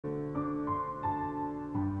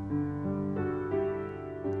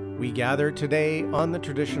We gather today on the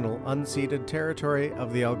traditional unceded territory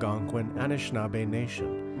of the Algonquin Anishinaabe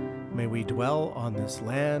Nation. May we dwell on this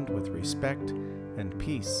land with respect and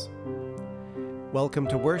peace. Welcome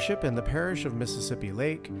to worship in the parish of Mississippi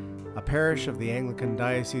Lake, a parish of the Anglican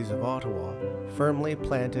Diocese of Ottawa, firmly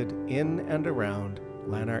planted in and around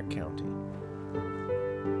Lanark County.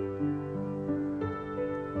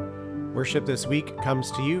 Worship this week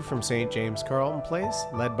comes to you from St. James Carleton Place,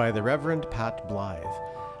 led by the Reverend Pat Blythe.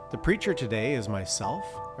 The preacher today is myself,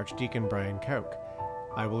 Archdeacon Brian Kauk.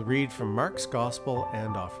 I will read from Mark's Gospel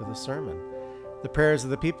and offer the sermon. The prayers of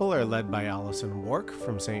the people are led by Alison Wark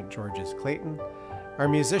from St. George's Clayton. Our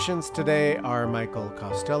musicians today are Michael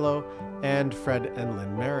Costello and Fred and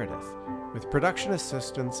Lynn Meredith, with production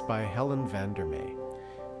assistance by Helen Vandermey.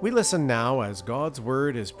 We listen now as God's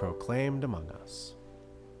word is proclaimed among us.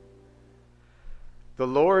 The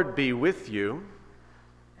Lord be with you.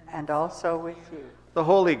 And also with you. The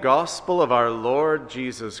Holy Gospel of our Lord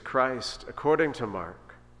Jesus Christ, according to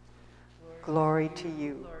Mark. Glory to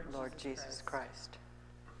you, Lord Jesus Christ.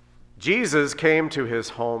 Jesus came to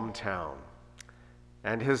his hometown,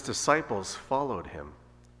 and his disciples followed him.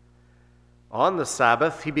 On the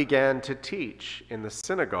Sabbath, he began to teach in the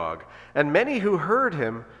synagogue, and many who heard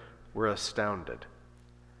him were astounded.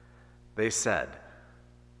 They said,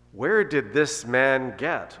 "Where did this man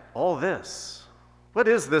get all this? What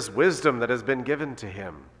is this wisdom that has been given to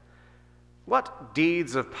him? What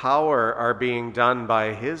deeds of power are being done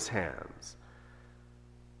by his hands?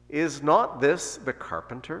 Is not this the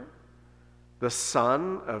carpenter, the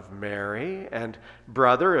son of Mary, and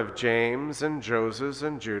brother of James and Joseph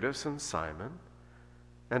and Judas and Simon?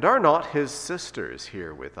 And are not his sisters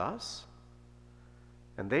here with us?"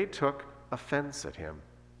 And they took offense at him.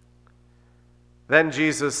 Then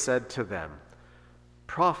Jesus said to them,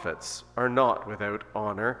 "Prophets are not without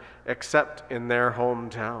honor except in their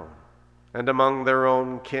hometown, and among their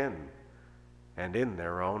own kin, and in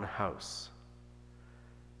their own house."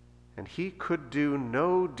 And he could do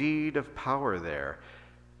no deed of power there,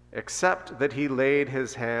 except that he laid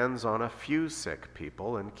his hands on a few sick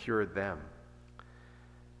people and cured them.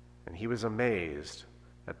 And he was amazed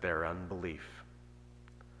at their unbelief.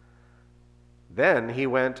 Then he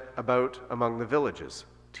went about among the villages,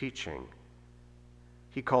 teaching.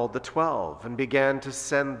 He called the 12 and began to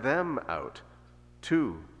send them out,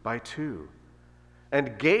 2 by 2,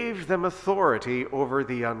 and gave them authority over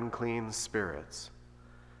the unclean spirits.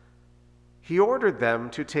 He ordered them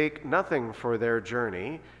to take nothing for their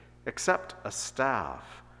journey except a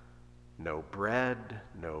staff, no bread,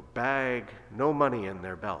 no bag, no money in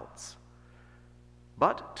their belts,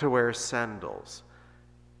 but to wear sandals,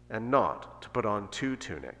 and not to put on 2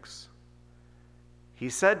 tunics. He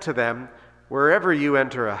said to them, "Wherever you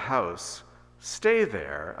enter a house, stay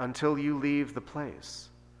there until you leave the place.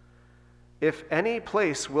 If any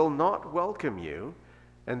place will not welcome you,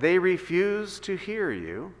 and they refuse to hear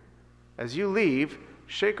you, as you leave,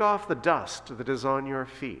 shake off the dust that is on your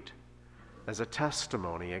feet, as a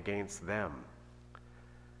testimony against them."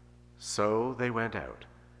 So they went out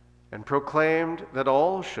and proclaimed that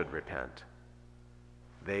all should repent.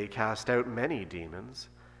 They cast out many demons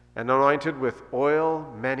and anointed with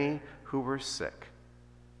oil many who were sick,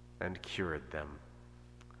 and cured them.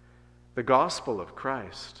 The Gospel of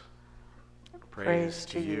Christ. Praise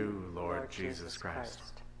to you, Lord Jesus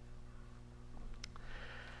Christ.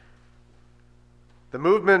 The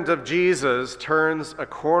movement of Jesus turns a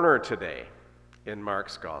corner today in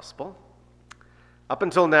Mark's Gospel. Up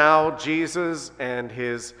until now, Jesus and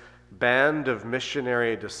his band of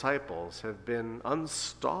missionary disciples have been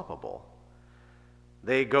unstoppable.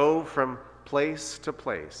 They go from place to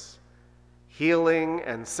place, healing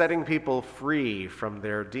and setting people free from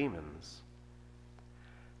their demons.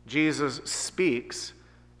 Jesus speaks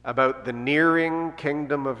about the nearing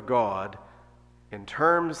kingdom of God in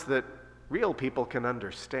terms that real people can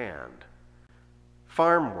understand.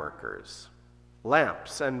 Farm workers,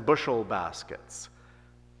 lamps and bushel baskets,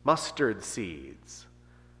 mustard seeds.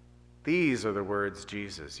 These are the words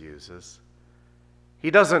Jesus uses.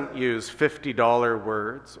 He doesn't use $50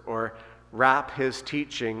 words or wrap his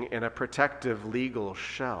teaching in a protective legal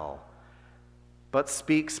shell, but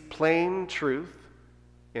speaks plain truth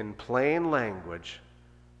in plain language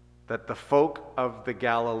that the folk of the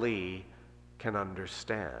Galilee can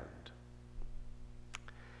understand.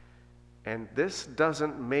 And this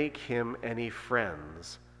doesn't make him any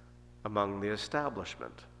friends among the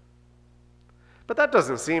establishment. But that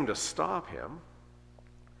doesn't seem to stop him.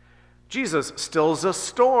 Jesus stills a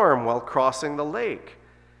storm while crossing the lake.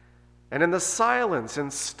 And in the silence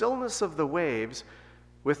and stillness of the waves,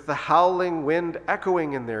 with the howling wind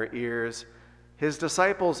echoing in their ears, his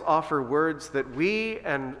disciples offer words that we,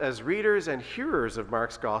 and as readers and hearers of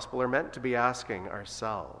Mark's gospel, are meant to be asking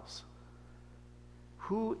ourselves.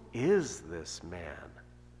 Who is this man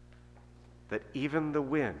that even the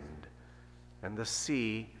wind and the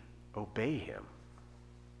sea obey him?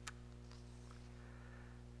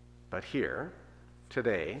 But here,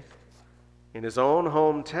 today, in his own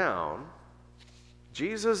hometown,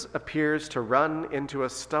 Jesus appears to run into a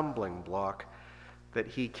stumbling block that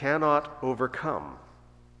he cannot overcome: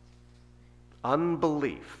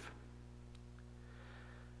 unbelief.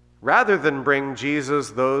 Rather than bring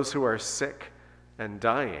Jesus those who are sick and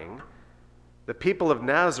dying, the people of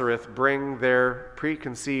Nazareth bring their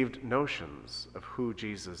preconceived notions of who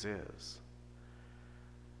Jesus is.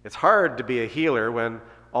 It's hard to be a healer when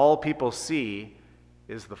all people see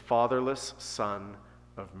is the fatherless son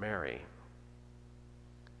of Mary.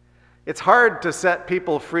 It's hard to set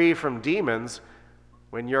people free from demons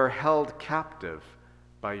when you're held captive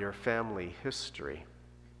by your family history.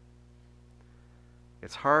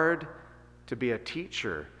 It's hard to be a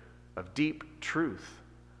teacher of deep truth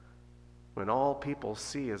when all people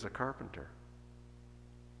see is a carpenter.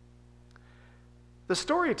 The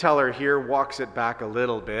storyteller here walks it back a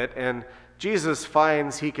little bit, and Jesus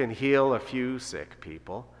finds he can heal a few sick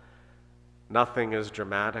people. Nothing as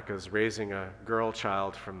dramatic as raising a girl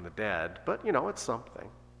child from the dead, but it's something.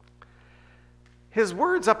 His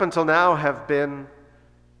words up until now have been,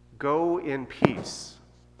 "Go in peace.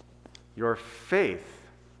 Your faith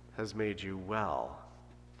has made you well."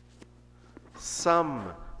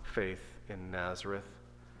 Some faith in Nazareth,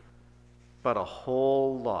 but a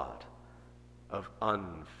whole lot of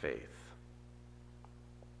unfaith.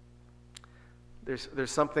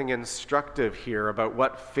 There's something instructive here about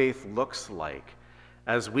what faith looks like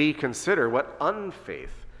as we consider what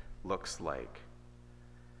unfaith looks like.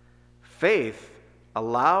 Faith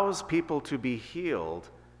allows people to be healed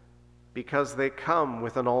because they come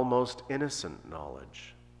with an almost innocent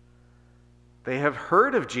knowledge. They have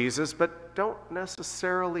heard of Jesus but don't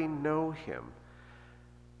necessarily know him.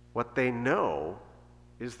 What they know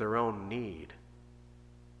is their own need,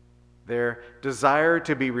 their desire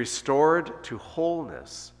to be restored to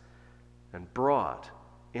wholeness and brought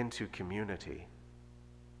into community.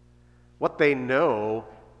 What they know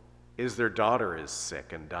is their daughter is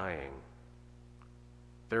sick and dying.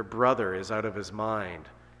 Their brother is out of his mind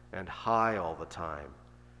and high all the time,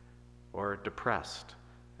 or depressed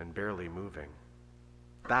and barely moving.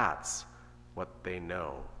 That's what they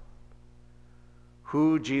know.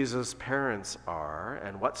 Who Jesus' parents are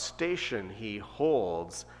and what station he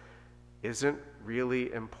holds isn't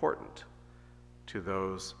really important to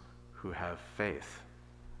those who have faith.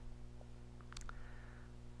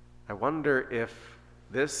 I wonder if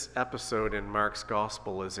this episode in Mark's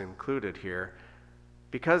gospel is included here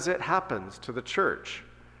because it happens to the church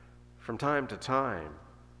from time to time.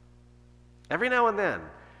 Every now and then,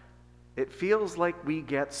 it feels like we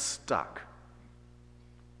get stuck.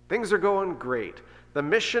 Things are going great. The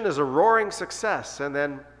mission is a roaring success, and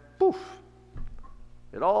then, poof,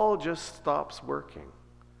 it all just stops working.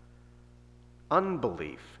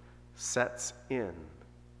 Unbelief sets in.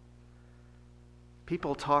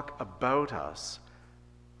 People talk about us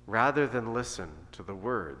rather than listen to the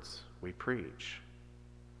words we preach.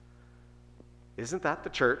 Isn't that the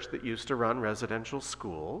church that used to run residential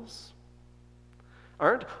schools?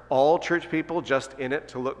 Aren't all church people just in it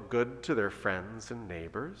to look good to their friends and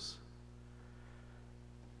neighbors?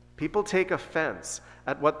 People take offense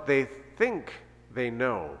at what they think they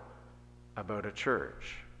know about a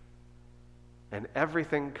church, and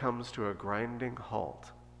everything comes to a grinding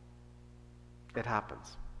halt. It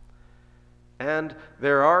happens. And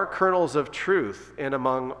there are kernels of truth in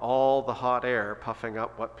among all the hot air puffing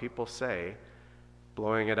up what people say,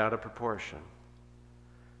 blowing it out of proportion.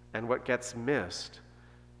 And what gets missed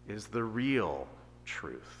is the real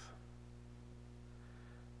truth.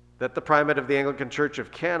 That the primate of the Anglican Church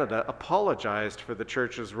of Canada apologized for the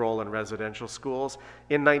church's role in residential schools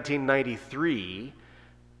in 1993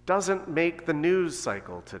 doesn't make the news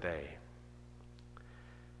cycle today.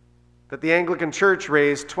 That the Anglican Church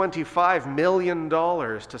raised $25 million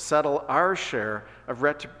to settle our share of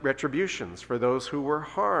retributions for those who were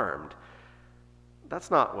harmed.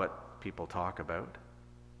 That's not what people talk about.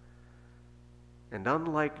 And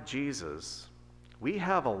unlike Jesus, we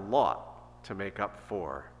have a lot to make up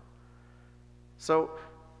for. So,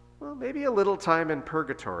 maybe a little time in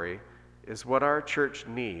purgatory is what our church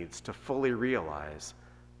needs to fully realize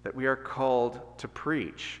that we are called to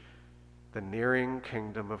preach the nearing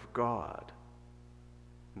kingdom of God,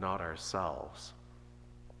 not ourselves.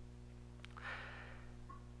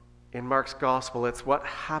 in Mark's gospel, it's what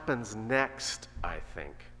happens next, I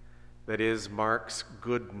think, that is Mark's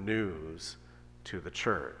good news to the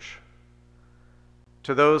church.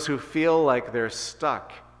 To those who feel like they're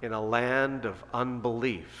stuck in a land of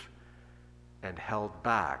unbelief and held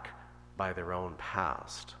back by their own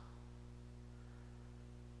past.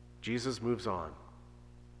 Jesus moves on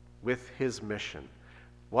with his mission,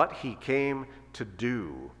 what he came to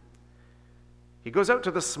do. He goes out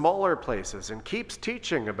to the smaller places and keeps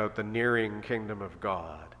teaching about the nearing kingdom of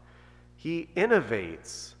God. He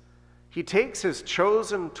innovates. He takes his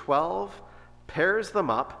chosen 12, pairs them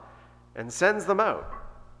up, and sends them out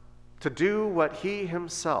to do what he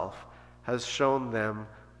himself has shown them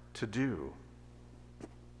to do.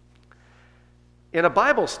 In a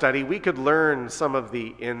Bible study, we could learn some of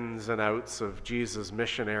the ins and outs of Jesus'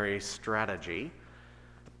 missionary strategy.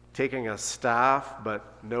 Taking a staff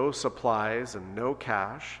but no supplies and no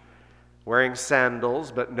cash, wearing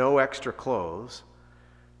sandals but no extra clothes.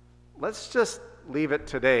 Let's just leave it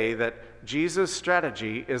today that Jesus'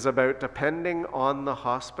 strategy is about depending on the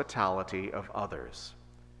hospitality of others.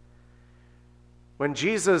 When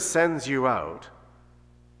Jesus sends you out,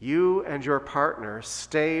 you and your partner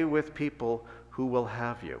stay with people who will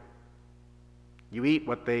have you. You eat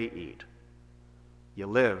what they eat. You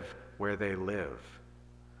live where they live.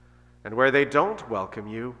 And where they don't welcome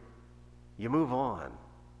you, you move on.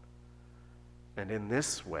 And in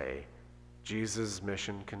this way, Jesus'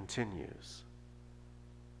 mission continues.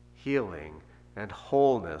 Healing and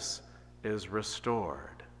wholeness is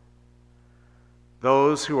restored.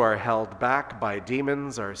 Those who are held back by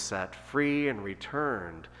demons are set free and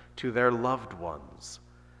returned to their loved ones.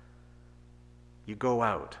 You go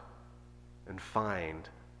out and find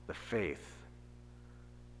the faith.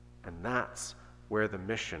 And that's where the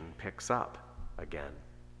mission picks up again.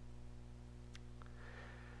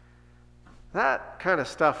 That kind of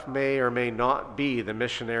stuff may or may not be the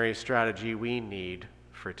missionary strategy we need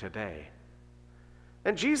for today.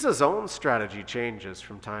 And Jesus' own strategy changes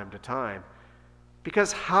from time to time,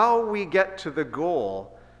 because how we get to the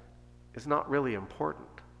goal is not really important.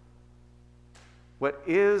 What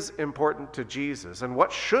is important to Jesus, and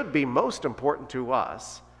what should be most important to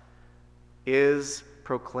us, is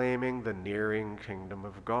proclaiming the nearing kingdom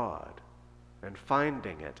of God and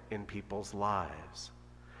finding it in people's lives.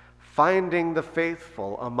 Finding the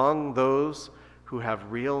faithful among those who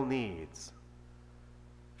have real needs.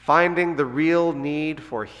 Finding the real need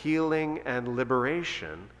for healing and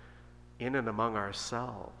liberation in and among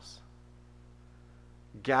ourselves.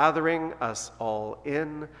 Gathering us all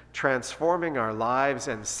in, transforming our lives,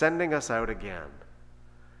 and sending us out again.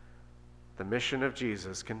 The mission of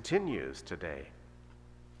Jesus continues today,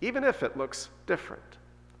 even if it looks different,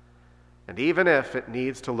 and even if it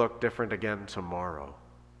needs to look different again tomorrow.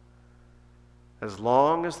 As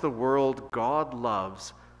long as the world God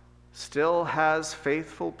loves still has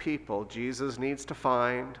faithful people Jesus needs to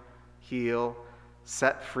find, heal,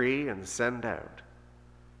 set free, and send out,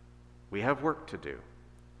 we have work to do,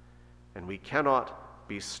 and we cannot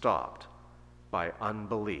be stopped by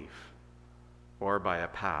unbelief or by a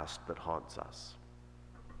past that haunts us.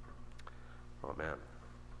 Amen.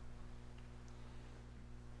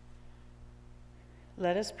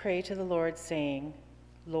 Let us pray to the Lord, saying,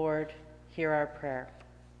 Lord, hear our prayer.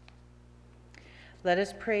 Let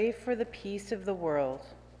us pray for the peace of the world.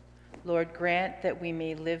 Lord, grant that we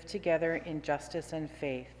may live together in justice and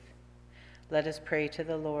faith. Let us pray to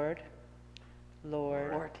the Lord.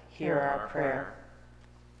 Lord, hear our prayer.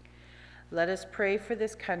 Let us pray for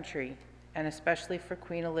this country, and especially for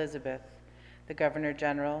Queen Elizabeth, the Governor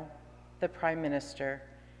General, the Prime Minister,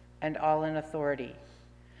 and all in authority.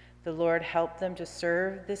 The Lord help them to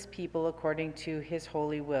serve this people according to his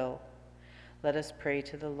holy will. Let us pray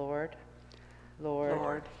to the Lord.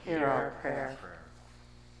 Lord, hear our prayer.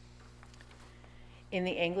 In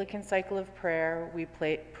the Anglican cycle of prayer, we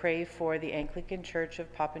pray for the Anglican Church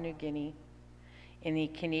of Papua New Guinea. In the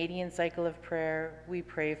Canadian cycle of prayer, we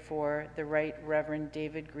pray for the Right Reverend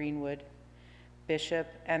David Greenwood, Bishop,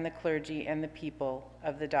 and the clergy and the people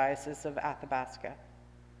of the Diocese of Athabasca.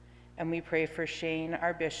 And we pray for Shane,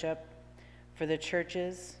 our bishop, for the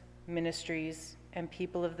churches, ministries, and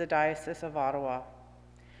people of the Diocese of Ottawa.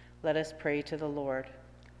 Let us pray to the Lord.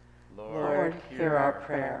 Lord, hear our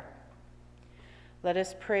prayer. Let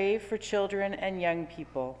us pray for children and young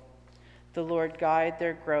people. The Lord guide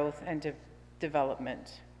their growth and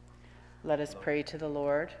development. Let us pray to the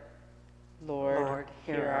Lord. Lord,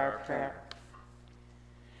 hear our prayer.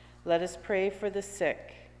 Let us pray for the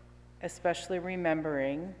sick, especially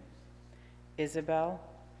remembering Isabel,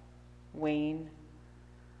 Wayne,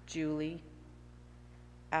 Julie,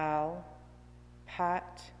 Al,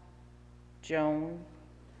 Pat, Joan,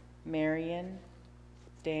 Marion,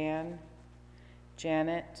 Dan,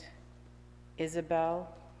 Janet,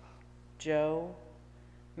 Isabel, Joe,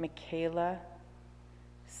 Michaela,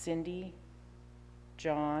 Cindy,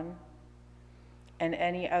 John, and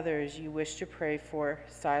any others you wish to pray for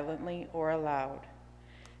silently or aloud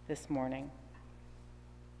this morning.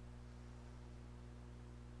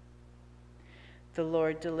 The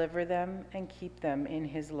Lord deliver them and keep them in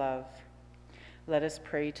his love. Let us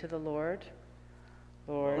pray to the Lord.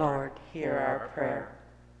 Lord, hear our prayer.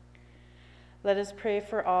 Let us pray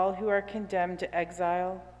for all who are condemned to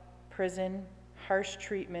exile, prison, harsh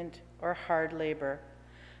treatment, or hard labor,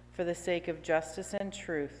 for the sake of justice and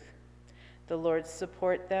truth. The Lord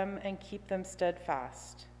support them and keep them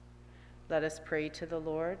steadfast. Let us pray to the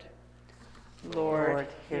Lord. Lord,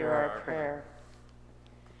 hear our prayer.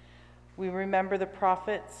 We remember the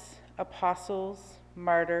prophets, apostles,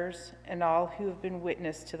 martyrs, and all who have been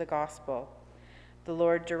witness to the gospel. The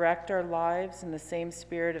Lord direct our lives in the same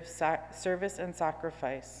spirit of service and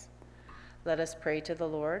sacrifice. Let us pray to the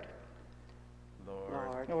Lord.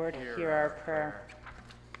 Lord, hear our prayer.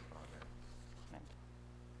 Amen.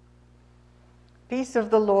 Peace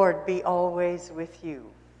of the Lord be always with you.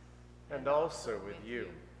 And also with you.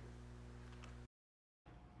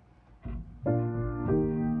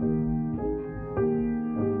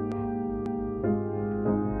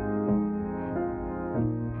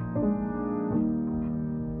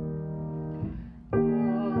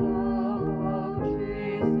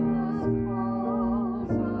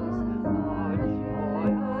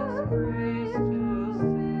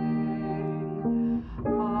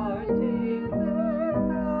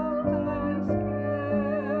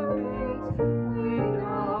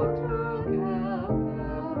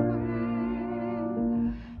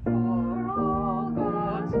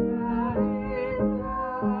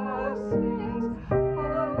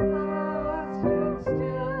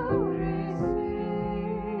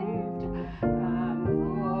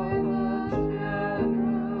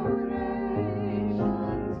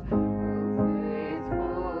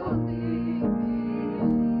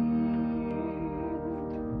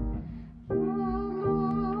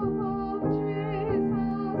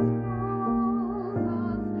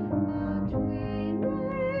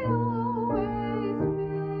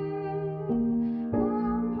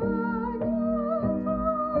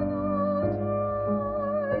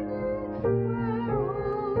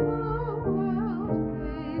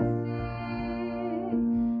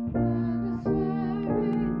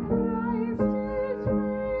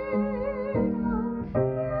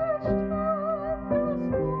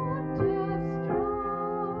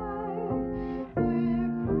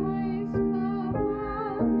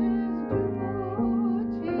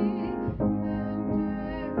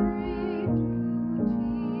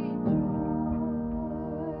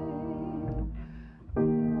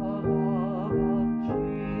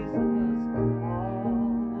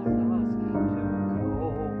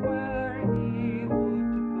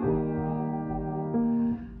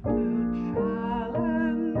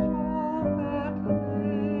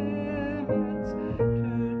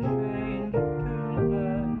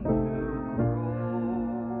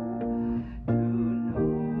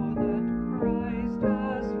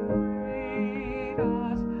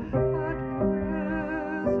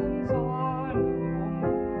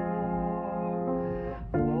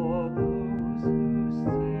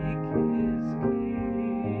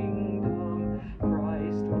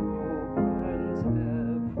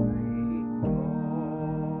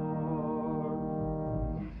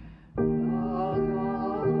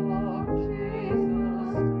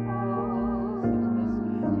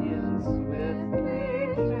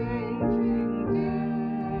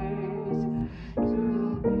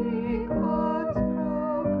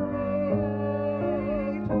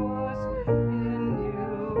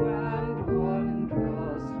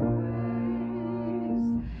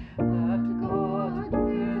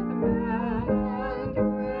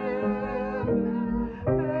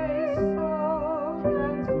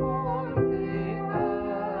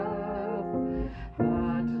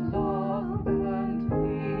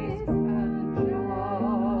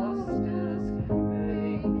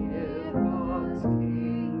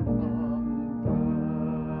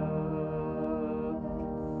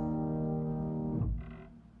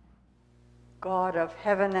 God of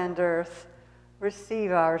heaven and earth,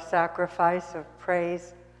 receive our sacrifice of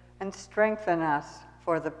praise and strengthen us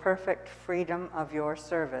for the perfect freedom of your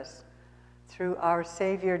service. Through our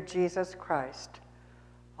Savior Jesus Christ.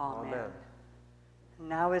 Amen. Amen.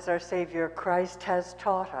 Now as our Savior Christ has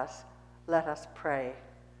taught us, let us pray.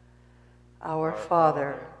 Our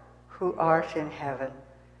Father, who art in heaven,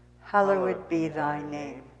 hallowed be thy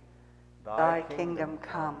name. Thy kingdom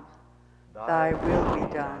come, thy will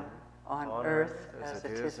be done, on earth as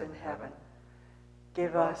it is in heaven.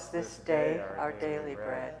 Give us this day our daily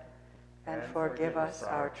bread, and forgive us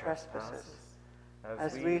our trespasses,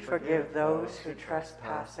 as we forgive those who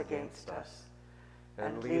trespass against us.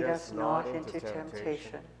 And lead us not into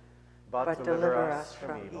temptation, but deliver us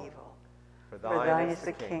from evil. For thine is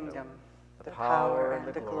the kingdom, the power,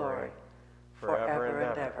 and the glory, forever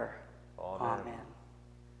and ever. Amen.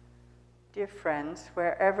 Dear friends,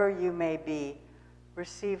 wherever you may be,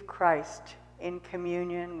 receive Christ in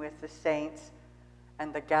communion with the saints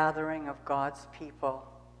and the gathering of God's people,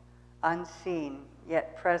 unseen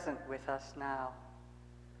yet present with us now.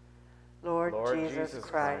 Lord Jesus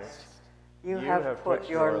Christ, you have put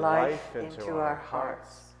your life into our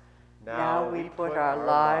hearts. Now we put our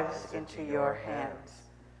lives into your hands.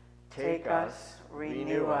 Take us,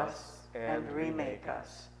 renew us, and remake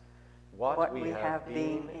us. What we have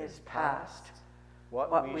been is past.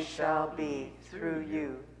 What we shall be through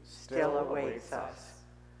you still awaits us.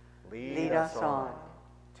 Lead us on.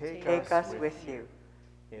 Take us with you.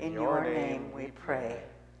 In your name we pray.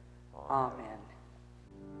 Amen.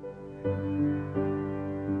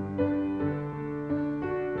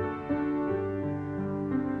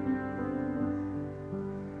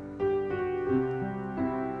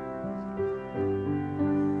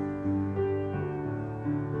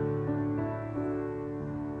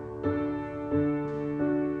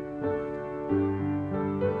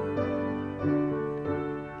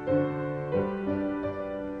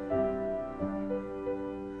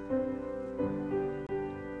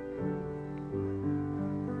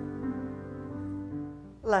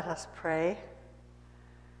 Let us pray.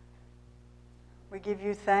 We give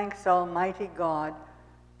you thanks, Almighty God,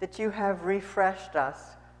 that you have refreshed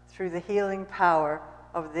us through the healing power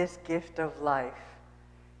of this gift of life.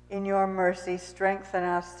 In your mercy, strengthen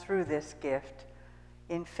us through this gift,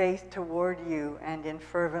 in faith toward you and in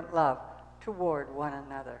fervent love toward one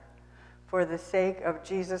another. For the sake of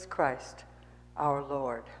Jesus Christ, our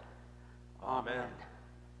Lord. Amen.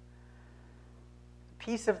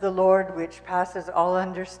 Peace of the Lord, which passes all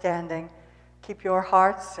understanding, keep your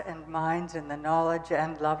hearts and minds in the knowledge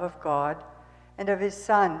and love of God and of his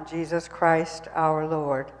Son, Jesus Christ, our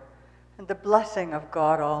Lord. And the blessing of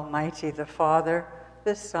God Almighty, the Father,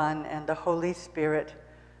 the Son, and the Holy Spirit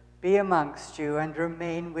be amongst you and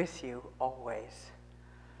remain with you always.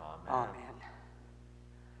 Amen. Amen.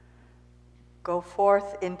 Go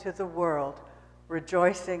forth into the world,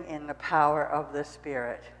 rejoicing in the power of the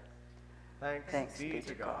Spirit. Thanks be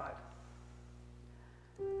to God.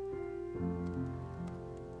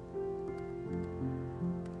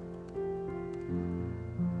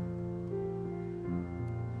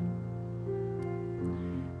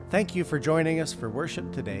 Thank you for joining us for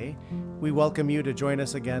worship today. We welcome you to join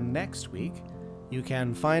us again next week. You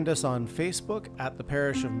can find us on Facebook at the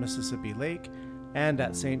Parish of Mississippi Lake and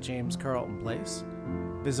at St. James Carleton Place.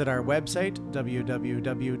 Visit our website,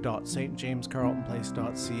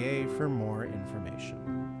 www.stjamescarletonplace.ca, for more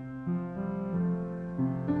information.